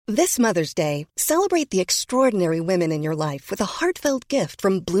This Mother's Day, celebrate the extraordinary women in your life with a heartfelt gift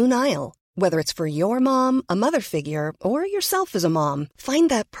from Blue Nile. Whether it's for your mom, a mother figure, or yourself as a mom, find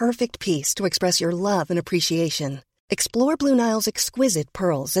that perfect piece to express your love and appreciation. Explore Blue Nile's exquisite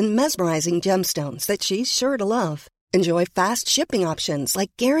pearls and mesmerizing gemstones that she's sure to love. Enjoy fast shipping options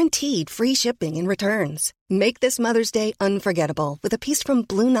like guaranteed free shipping and returns. Make this Mother's Day unforgettable with a piece from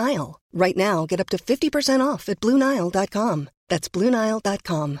Blue Nile. Right now, get up to 50% off at BlueNile.com. That's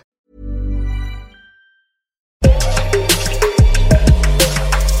BlueNile.com.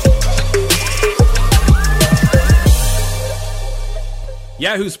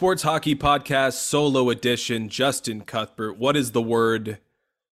 Yahoo Sports Hockey Podcast, Solo Edition, Justin Cuthbert. What is the word,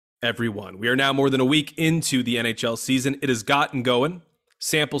 everyone? We are now more than a week into the NHL season. It has gotten going.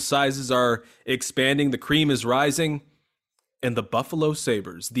 Sample sizes are expanding. The cream is rising. And the Buffalo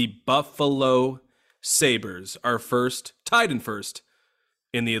Sabres are tied in first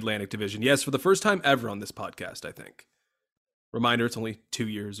in the Atlantic Division. Yes, for the first time ever on this podcast, I think. Reminder, it's only 2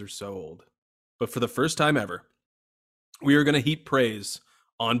 years or so old. But for the first time ever, we are going to heap praise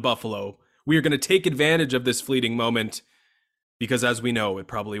on Buffalo. We are going to take advantage of this fleeting moment because, as we know, it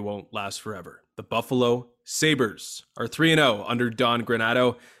probably won't last forever. The Buffalo Sabres are 3-0 under Don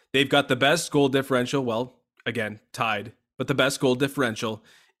Granato. They've got the best goal differential. Well, again, tied, but the best goal differential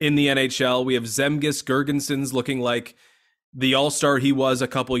in the NHL. We have Zemgus Girgensons looking like the all-star he was a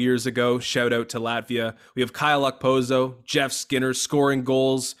couple years ago. Shout out to Latvia. We have Kyle Okposo, Jeff Skinner scoring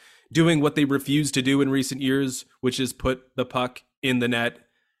goals, doing what they refused to do in recent years, which is put the puck in the net.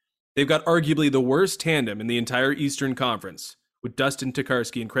 They've got arguably the worst tandem in the entire Eastern Conference with Dustin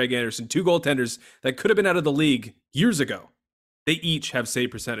Tokarski and Craig Anderson, two goaltenders that could have been out of the league years ago. They each have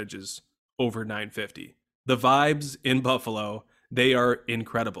save percentages over .950. The vibes in Buffalo, they are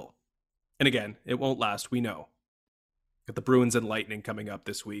incredible. And again, it won't last, we know. Got the Bruins and Lightning coming up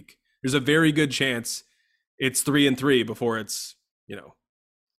this week. There's a very good chance it's 3-3 before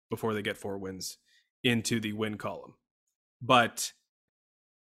before they get 4 wins into the win column. But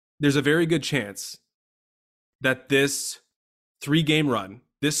there's a very good chance that this 3-game run,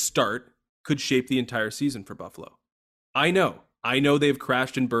 this start, could shape the entire season for Buffalo. I know they've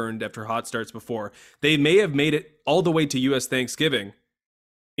crashed and burned after hot starts before. They may have made it all the way to U.S. Thanksgiving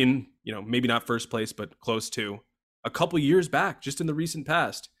in, maybe not first place, but close to, a couple years back, just in the recent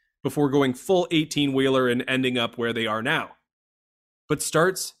past, before going full 18-wheeler and ending up where they are now. But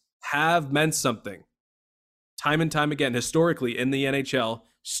starts have meant something. Time and time again, historically in the NHL,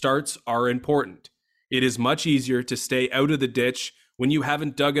 starts are important. It is much easier to stay out of the ditch when you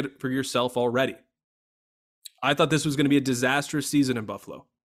haven't dug it for yourself already. I thought this was going to be a disastrous season in Buffalo.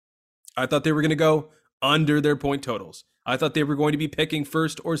 I thought they were going to go under their point totals. I thought they were going to be picking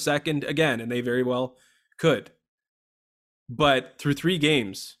first or second again, and they very well could. But through 3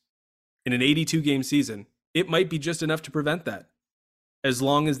 games in an 82-game season, it might be just enough to prevent that, as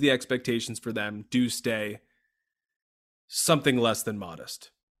long as the expectations for them do stay something less than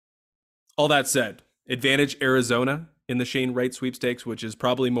modest. All that said, advantage Arizona in the Shane Wright sweepstakes, which is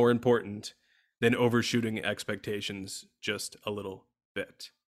probably more important than overshooting expectations just a little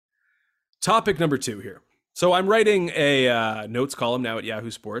bit. Topic number 2 here. So I'm writing a notes column now at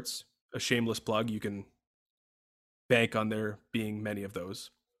Yahoo Sports, a shameless plug. You can bank on there being many of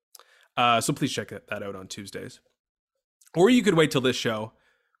those. So please check that out on Tuesdays. Or you could wait till this show,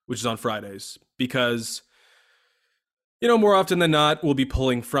 which is on Fridays, because, more often than not, we'll be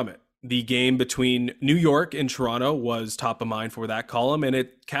pulling from it. The game between New York and Toronto was top of mind for that column, and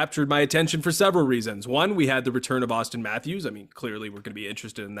it captured my attention for several reasons. One, we had the return of Auston Matthews. Clearly we're going to be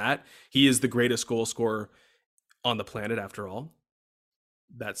interested in that. He is the greatest goal scorer on the planet, after all.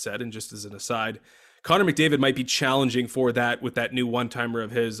 That said, and just as an aside, Connor McDavid might be challenging for that with that new one-timer of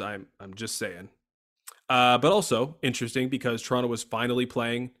his. I'm just saying. But also interesting because Toronto was finally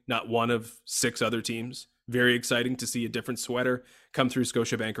playing not one of 6 other teams. Very exciting to see a different sweater come through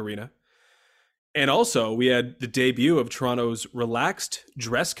Scotiabank Arena. And also we had the debut of Toronto's relaxed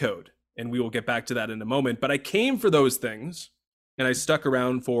dress code. And we will get back to that in a moment. But I came for those things and I stuck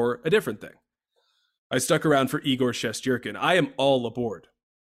around for a different thing. I stuck around for Igor Shesterkin. I am all aboard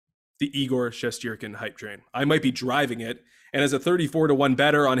the Igor Shesterkin hype train. I might be driving it. And as a 34-1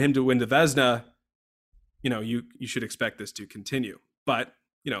 better on him to win the Vezina, you should expect this to continue. But,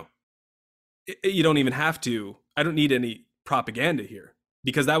 you don't even have to. I don't need any propaganda here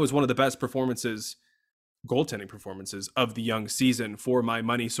because that was one of the best goaltending performances of the young season for my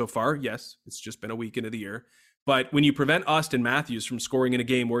money so far. Yes, it's just been a week into the year. But when you prevent Auston Matthews from scoring in a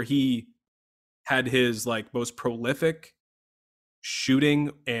game where he had his most prolific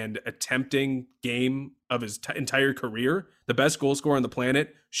shooting and attempting game of his entire career, the best goal scorer on the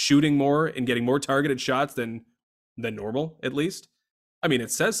planet, shooting more and getting more targeted shots than normal, at least. I mean,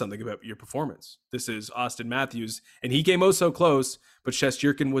 it says something about your performance. This is Auston Matthews, and he came oh so close, but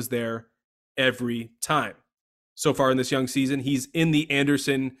Shesterkin was there every time. So far in this young season, he's in the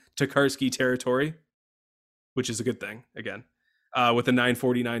Anderson Tokarski territory, which is a good thing, again, with a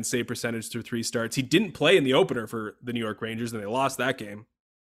 .949 save percentage through 3 starts. He didn't play in the opener for the New York Rangers, and they lost that game.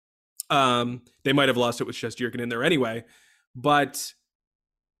 They might have lost it with Shesterkin in there anyway, but,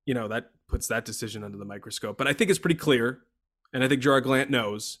 that puts that decision under the microscope. But I think it's pretty clear, and I think Gerard Gallant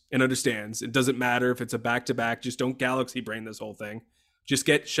knows and understands. It doesn't matter if it's a back-to-back. Just don't galaxy brain this whole thing. Just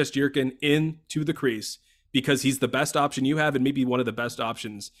get Shesterkin into the crease because he's the best option you have and maybe one of the best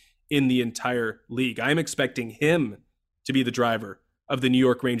options in the entire league. I'm expecting him to be the driver of the New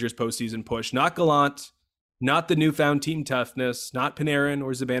York Rangers postseason push. Not Gallant, not the newfound team toughness, not Panarin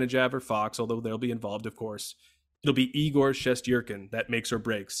or Zibanejad or Fox, although they'll be involved, of course. It'll be Igor Shesterkin that makes or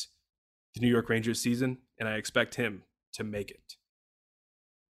breaks the New York Rangers season, and I expect him to make it.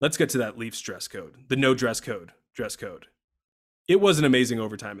 Let's get to that Leafs dress code, the no dress code. It was an amazing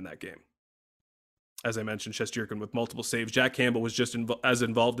overtime in that game. As I mentioned, Shesterkin with multiple saves. Jack Campbell was just as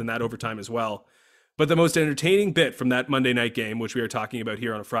involved in that overtime as well. But the most entertaining bit from that Monday night game, which we are talking about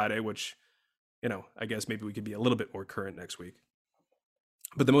here on a Friday, which, I guess maybe we could be a little bit more current next week.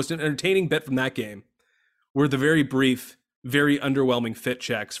 But the most entertaining bit from that game were the very brief, very underwhelming fit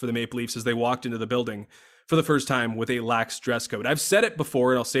checks for the Maple Leafs as they walked into the building for the first time with a lax dress code. I've said it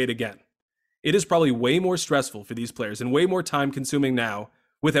before and I'll say it again. It is probably way more stressful for these players and way more time consuming now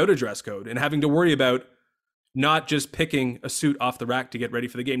without a dress code and having to worry about not just picking a suit off the rack to get ready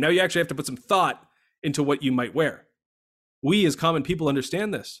for the game. Now you actually have to put some thought into what you might wear. We as common people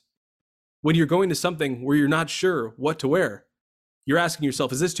understand this. When you're going to something where you're not sure what to wear, you're asking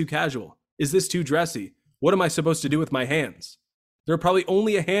yourself, is this too casual? Is this too dressy? What am I supposed to do with my hands? There are probably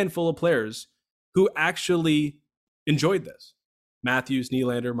only a handful of players who actually enjoyed this. Matthews,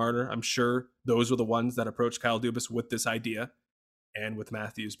 Nylander, Marner, I'm sure those were the ones that approached Kyle Dubas with this idea. And with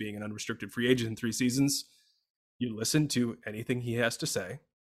Matthews being an unrestricted free agent in 3 seasons, you listen to anything he has to say.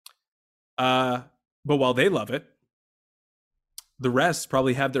 But while they love it, the rest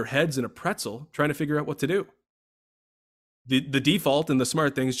probably have their heads in a pretzel trying to figure out what to do. The default and the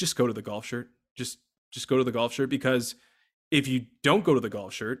smart thing is just go to the golf shirt. Just go to the golf shirt, because if you don't go to the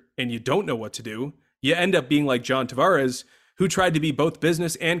golf shirt and you don't know what to do, you end up being like John Tavares, who tried to be both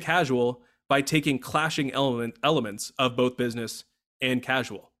business and casual by taking clashing elements of both business and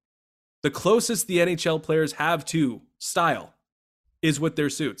casual. The closest the NHL players have to style is with their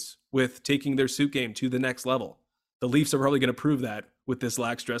suits, with taking their suit game to the next level. The Leafs are probably going to prove that with this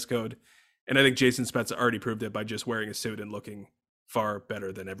lax dress code. And I think Jason Spezza already proved it by just wearing a suit and looking far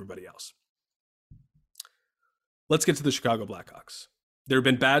better than everybody else. Let's get to the Chicago Blackhawks. There have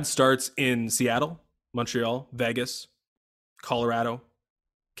been bad starts in Seattle, Montreal, Vegas, Colorado,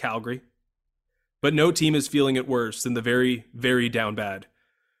 Calgary. But no team is feeling it worse than the very, very down bad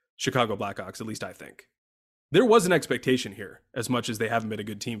Chicago Blackhawks, at least I think. There was an expectation here, as much as they haven't been a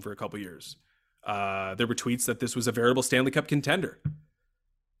good team for a couple years. There were tweets that this was a veritable Stanley Cup contender.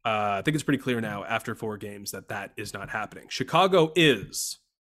 I think it's pretty clear now after 4 games that is not happening. Chicago is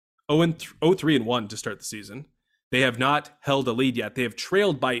 0-3-1 to start the season. They have not held a lead yet. They have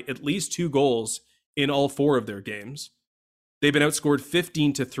trailed by at least 2 goals in all 4 of their games. They've been outscored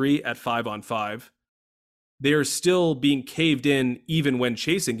 15-3 at 5-on-5. They are still being caved in even when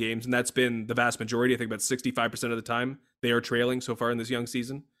chasing games, and that's been the vast majority. I think about 65% of the time they are trailing so far in this young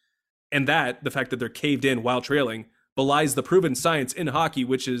season. And the fact that they're caved in while trailing, belies the proven science in hockey,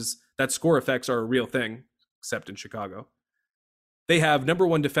 which is that score effects are a real thing, except in Chicago. They have number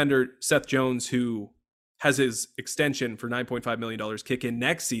 1 defender Seth Jones, who has his extension for $9.5 million kick in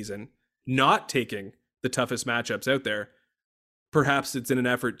next season, not taking the toughest matchups out there. Perhaps it's in an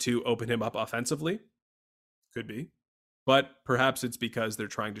effort to open him up offensively. Could be. But perhaps it's because they're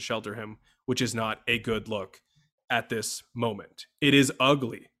trying to shelter him, which is not a good look at this moment. It is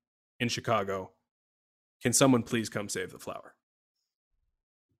ugly in Chicago. Can someone please come save the flower?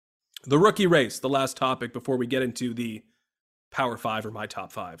 The rookie race, the last topic before we get into the Power 5 or my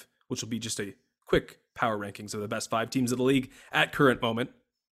top 5, which will be just a quick power rankings of the best 5 teams of the league at current moment.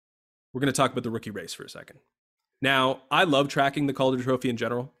 We're going to talk about the rookie race for a second. Now, I love tracking the Calder Trophy in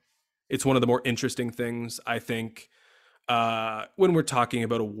general. It's one of the more interesting things, I think, when we're talking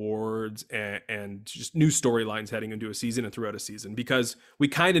about awards and just new storylines heading into a season and throughout a season, because we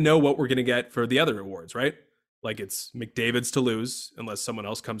kind of know what we're going to get for the other awards, right? Like it's McDavid's to lose unless someone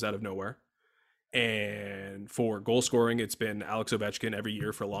else comes out of nowhere. And for goal scoring, it's been Alex Ovechkin every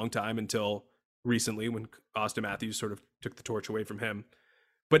year for a long time until recently when Austin Matthews sort of took the torch away from him.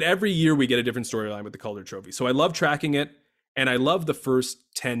 But every year we get a different storyline with the Calder Trophy. So I love tracking it, and I love the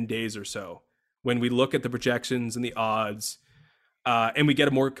first 10 days or so when we look at the projections and the odds, and we get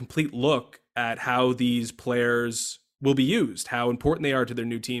a more complete look at how these players will be used, how important they are to their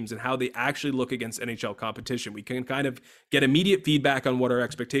new teams, and how they actually look against NHL competition. We can kind of get immediate feedback on what our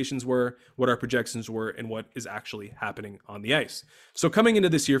expectations were, what our projections were, and what is actually happening on the ice. So coming into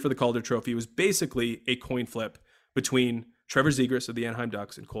this year for the Calder Trophy, it was basically a coin flip between Trevor Zegras of the Anaheim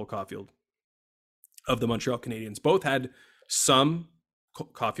Ducks and Cole Caulfield of the Montreal Canadiens. Both had some,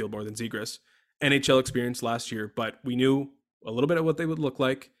 Caulfield more than Zegras, NHL experience last year, but we knew a little bit of what they would look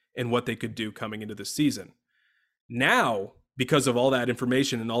like and what they could do coming into this season. Now, because of all that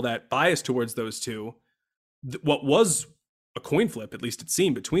information and all that bias towards those two, what was a coin flip, at least it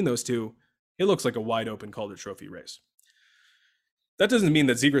seemed, between those two, it looks like a wide open Calder Trophy race. That doesn't mean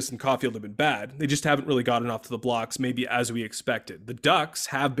that Zegras and Caulfield have been bad. They just haven't really gotten off to the blocks, maybe as we expected. The Ducks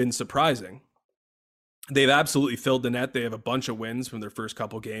have been surprising. They've absolutely filled the net. They have a bunch of wins from their first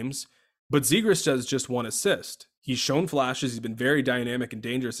couple games. But Zegras does just one assist. He's shown flashes. He's been very dynamic and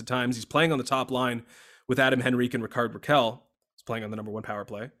dangerous at times. He's playing on the top line with Adam Henrique and Ricard Raquel. He's playing on the number one power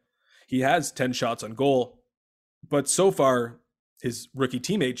play. He has 10 shots on goal. But so far, his rookie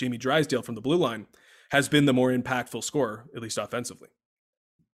teammate, Jamie Drysdale from the blue line, has been the more impactful scorer, at least offensively.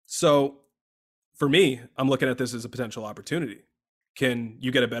 So for me, I'm looking at this as a potential opportunity. Can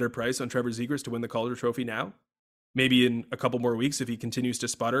you get a better price on Trevor Zegras to win the Calder Trophy now? Maybe in a couple more weeks, if he continues to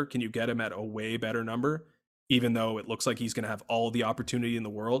sputter, can you get him at a way better number, even though it looks like he's going to have all the opportunity in the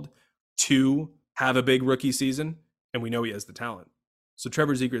world to have a big rookie season? And we know he has the talent. So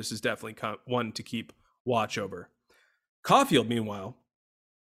Trevor Zegras is definitely one to keep watch over. Caulfield, meanwhile,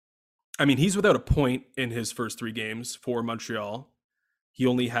 I mean, he's without a point in his first 3 games for Montreal. He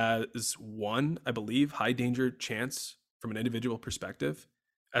only has one, I believe, high danger chance from an individual perspective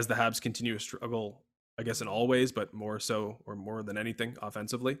as the Habs continue to struggle, I guess in all ways, but more so or more than anything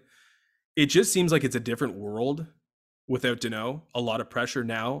offensively. It just seems like it's a different world without Danault. A lot of pressure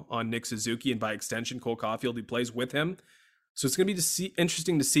now on Nick Suzuki and by extension Cole Caulfield, who plays with him. So it's going to be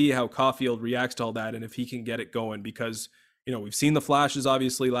interesting to see how Caulfield reacts to all that and if he can get it going because, you know, we've seen the flashes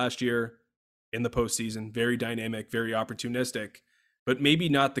obviously last year in the postseason, very dynamic, very opportunistic, but maybe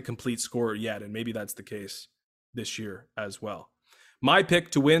not the complete scorer yet. And maybe that's the case this year as well. My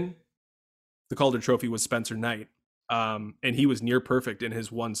pick to win the Calder Trophy was Spencer Knight. And he was near perfect in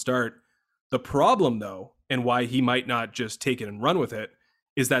his one start. The problem though, and why he might not just take it and run with it,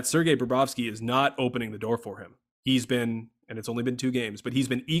 is that Sergei Bobrovsky is not opening the door for him. He's been, and it's only been 2 games, but he's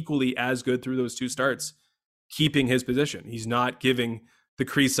been equally as good through those 2 starts, keeping his position. He's not giving the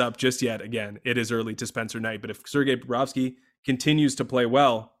crease up just yet. Again, it is early to Spencer Knight, but if Sergei Bobrovsky continues to play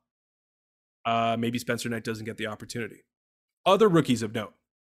well, maybe Spencer Knight doesn't get the opportunity. Other rookies of note.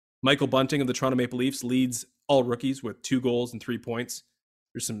 Michael Bunting of the Toronto Maple Leafs leads all rookies with 2 goals and 3 points.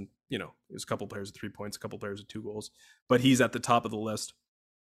 There's some, there's a couple players with 3 points, a couple players with 2 goals, but he's at the top of the list.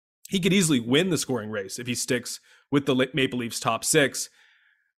 He could easily win the scoring race if he sticks with the Maple Leafs top 6,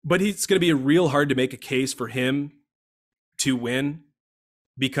 but it's going to be real hard to make a case for him to win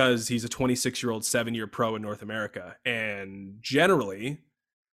because he's a 26-year-old 7-year pro in North America. And generally,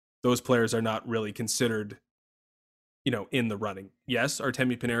 those players are not really considered, in the running. Yes,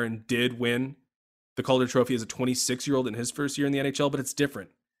 Artemi Panarin did win the Calder Trophy as a 26-year-old in his first year in the NHL, but it's different.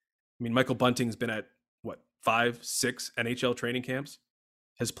 I mean, Michael Bunting's been at, 5, 6 NHL training camps,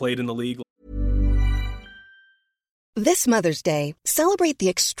 has played in the league. This Mother's Day, celebrate the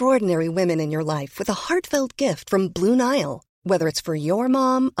extraordinary women in your life with a heartfelt gift from Blue Nile. Whether it's for your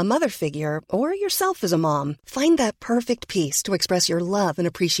mom, a mother figure, or yourself as a mom, find that perfect piece to express your love and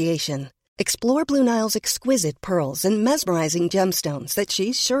appreciation. Explore Blue Nile's exquisite pearls and mesmerizing gemstones that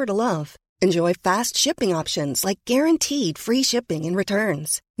she's sure to love. Enjoy fast shipping options like guaranteed free shipping and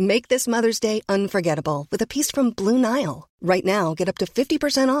returns. Make this Mother's Day unforgettable with a piece from Blue Nile. Right now, get up to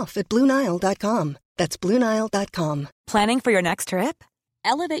 50% off at BlueNile.com. That's BlueNile.com. Planning for your next trip?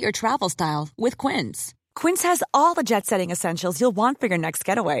 Elevate your travel style with Quince. Quince has all the jet-setting essentials you'll want for your next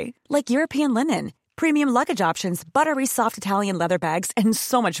getaway, like European linen, premium luggage options, buttery soft Italian leather bags, and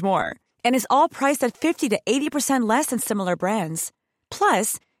so much more. And is all priced at 50 to 80% less than similar brands.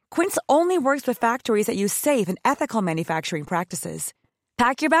 Plus, Quince only works with factories that use safe and ethical manufacturing practices.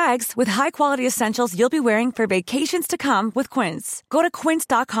 Pack your bags with high-quality essentials you'll be wearing for vacations to come with Quince. Go to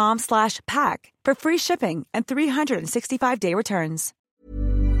quince.com/pack for free shipping and 365-day returns.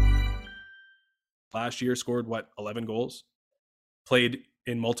 Last year scored, 11 goals? Played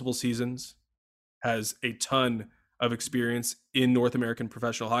in multiple seasons has a ton of experience in North American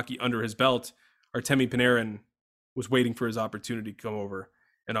professional hockey under his belt. Artemi Panarin was waiting for his opportunity to come over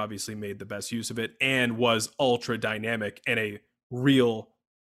and obviously made the best use of it and was ultra dynamic and a real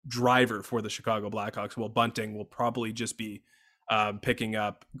driver for the Chicago Blackhawks, while Bunting will probably just be picking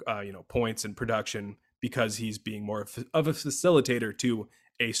up points and production because he's being more of a facilitator to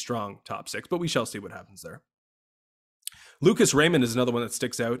a strong top six. But we shall see what happens there. Lucas Raymond is another one that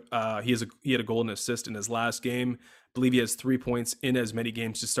sticks out. He had a goal and assist in his last game. I believe he has 3 points in as many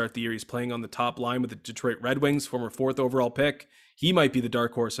games to start the year. He's playing on the top line with the Detroit Red Wings, former 4th overall pick. He might be the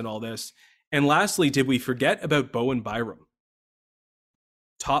dark horse in all this. And lastly, did we forget about Bowen Byram?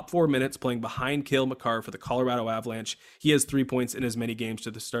 Top 4 minutes playing behind Cale Makar for the Colorado Avalanche. He has 3 points in as many games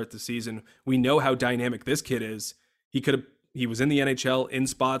to start the season. We know how dynamic this kid is. He was in the NHL in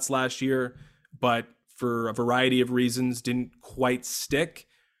spots last year, but for a variety of reasons didn't quite stick.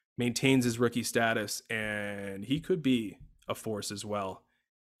 Maintains his rookie status, and he could be a force as well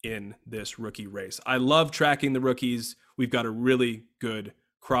in this rookie race. I love tracking the rookies. We've got a really good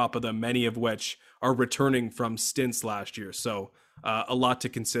crop of them, many of which are returning from stints last year. So a lot to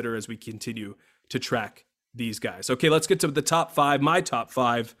consider as we continue to track these guys. Okay, let's get to the top 5, my top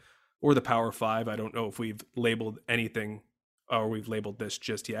 5, or the Power 5. I don't know if we've labeled anything or we've labeled this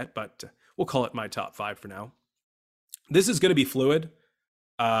just yet, but we'll call it my top 5 for now. This is going to be fluid,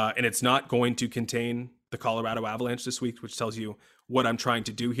 and it's not going to contain the Colorado Avalanche this week, which tells you what I'm trying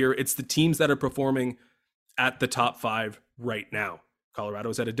to do here. It's the teams that are performing at the top 5 right now.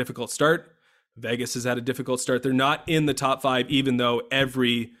 Colorado's had a difficult start. Vegas has had a difficult start. They're not in the top 5, even though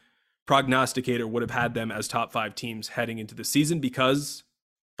every prognosticator would have had them as top 5 teams heading into the season because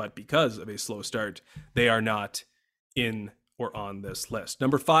of a slow start, they are not in or on this list.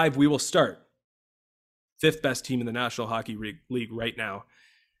 Number 5, we will start. 5th best team in the National Hockey League right now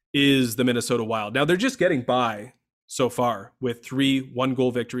is the Minnesota Wild. Now, they're just getting by so far with 3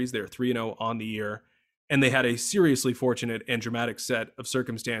 one-goal victories. They're 3-0 on the year. And they had a seriously fortunate and dramatic set of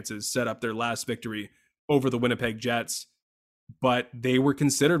circumstances set up their last victory over the Winnipeg Jets. But they were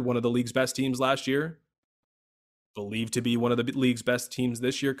considered one of the league's best teams last year, believed to be one of the league's best teams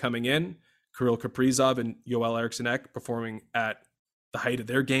this year coming in. Kirill Kaprizov and Joel Eriksson-Ek performing at the height of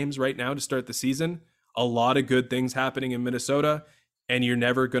their games right now to start the season. A lot of good things happening in Minnesota, and you're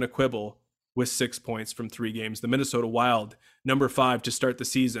never going to quibble with 6 points from 3 games. The Minnesota Wild, number 5 to start the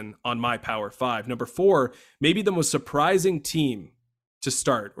season on my Power 5. Number 4, maybe the most surprising team to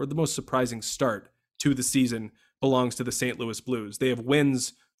start, or the most surprising start to the season, belongs to the St. Louis Blues. They have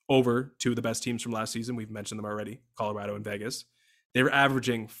wins over 2 of the best teams from last season. We've mentioned them already, Colorado and Vegas. They're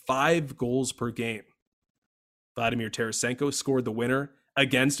averaging 5 goals per game. Vladimir Tarasenko scored the winner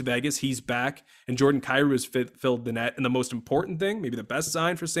against Vegas. He's back. And Jordan Kyrou has filled the net. And the most important thing, maybe the best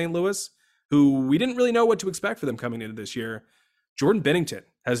sign for St. Louis, who we didn't really know what to expect for them coming into this year, Jordan Binnington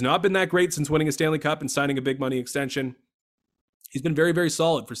has not been that great since winning a Stanley Cup and signing a big money extension. He's been very, very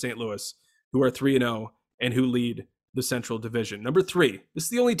solid for St. Louis, who are 3-0 and who lead the Central Division. Number 3, this is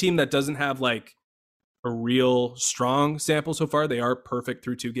the only team that doesn't have like a real strong sample so far. They are perfect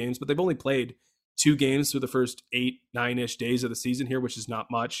through 2 games, but they've only played 2 games through the first 8-9-ish days of the season here, which is not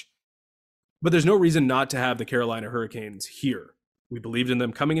much. But there's no reason not to have the Carolina Hurricanes here. We believed in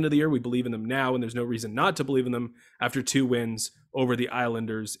them coming into the year. We believe in them now, and there's no reason not to believe in them after 2 wins over the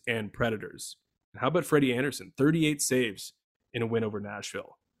Islanders and Predators. And how about Freddie Anderson? 38 saves in a win over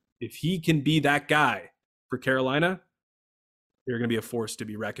Nashville. If he can be that guy for Carolina, they're going to be a force to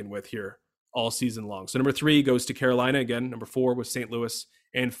be reckoned with here all season long. So number 3 goes to Carolina again. Number 4 was St. Louis,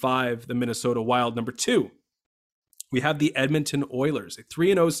 and 5, the Minnesota Wild. Number 2, we have the Edmonton Oilers. A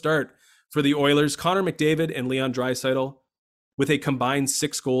 3-0 start for the Oilers. Connor McDavid and Leon Draisaitl with a combined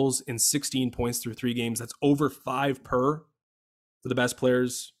 6 goals and 16 points through 3 games. That's over 5 per for the best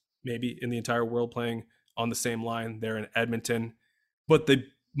players maybe in the entire world playing on the same line there in Edmonton. But the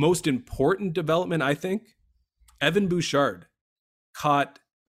most important development, I think, Evan Bouchard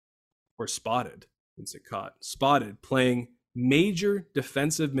spotted playing major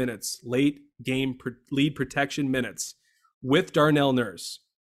defensive minutes, late game lead protection minutes with Darnell Nurse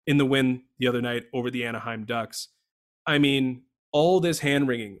in the win the other night over the Anaheim Ducks. I mean, all this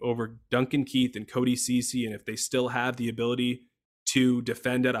hand-wringing over Duncan Keith and Cody Ceci, and if they still have the ability to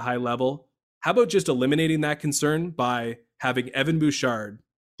defend at a high level, how about just eliminating that concern by having Evan Bouchard,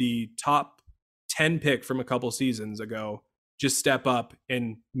 the top 10 pick from a couple seasons ago, just step up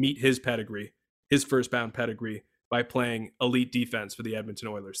and meet his pedigree, his first-bound pedigree, by playing elite defense for the Edmonton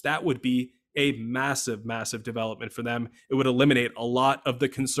Oilers. That would be a massive, massive development for them. It would eliminate a lot of the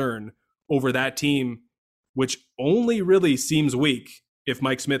concern over that team, which only really seems weak if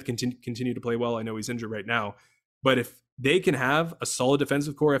Mike Smith can continue to play well. I know he's injured right now, but if they can have a solid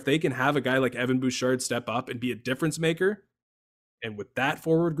defensive core, if they can have a guy like Evan Bouchard step up and be a difference maker, and with that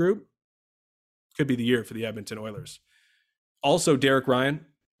forward group, could be the year for the Edmonton Oilers. Also, Derek Ryan,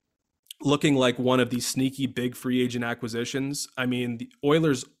 looking like one of these sneaky big free agent acquisitions. I mean, the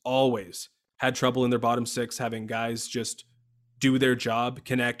Oilers always had trouble in their bottom six having guys just do their job,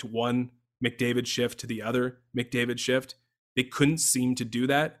 connect one McDavid shift to the other McDavid shift. They couldn't seem to do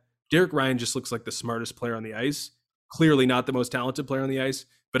that. Derek Ryan just looks like the smartest player on the ice. Clearly not the most talented player on the ice,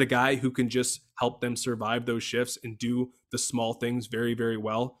 but a guy who can just help them survive those shifts and do the small things very, very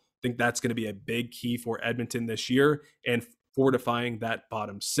well. I think that's going to be a big key for Edmonton this year and fortifying that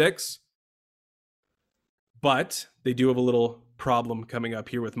bottom six. But they do have a little problem coming up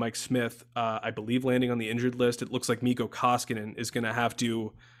here with Mike Smith, I believe, landing on the injured list. It looks like Mikko Koskinen is going to have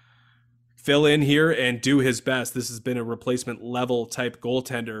to fill in here and do his best. This has been a replacement level type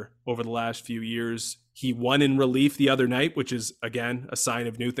goaltender over the last few years. He won in relief the other night, which is, again, a sign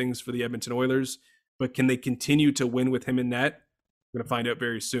of new things for the Edmonton Oilers. But can they continue to win with him in net? We're going to find out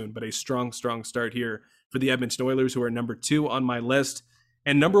very soon. But a strong, strong start here for the Edmonton Oilers, who are number 2 on my list.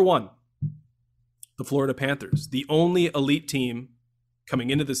 And number 1, the Florida Panthers, the only elite team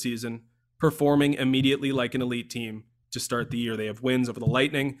coming into the season, performing immediately like an elite team to start the year. They have wins over the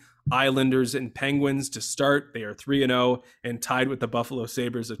Lightning, Islanders, and Penguins to start. They are 3-0 and tied with the Buffalo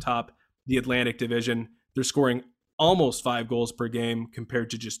Sabres atop the Atlantic Division. They're scoring almost 5 goals per game compared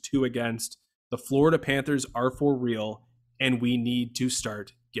to just 2 against. The Florida Panthers are for real, and we need to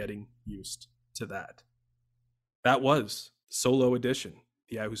start getting used to that. That was the solo edition,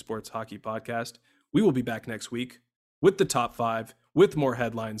 the Yahoo Sports Hockey Podcast. We will be back next week with the top 5, with more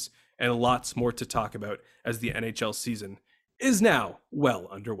headlines, and lots more to talk about as the NHL season is now well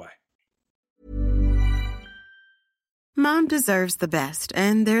underway. Mom deserves the best,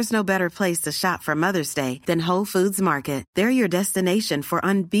 and there's no better place to shop for Mother's Day than Whole Foods Market. They're your destination for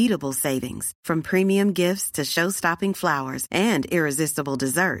unbeatable savings, from premium gifts to show-stopping flowers and irresistible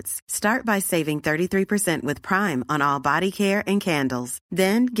desserts. Start by saving 33% with Prime on all body care and candles.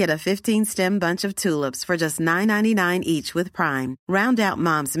 Then get a 15-stem bunch of tulips for just $9.99 each with Prime. Round out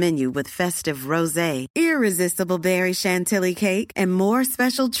Mom's menu with festive rosé, irresistible berry chantilly cake, and more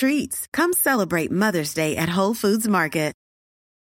special treats. Come celebrate Mother's Day at Whole Foods Market.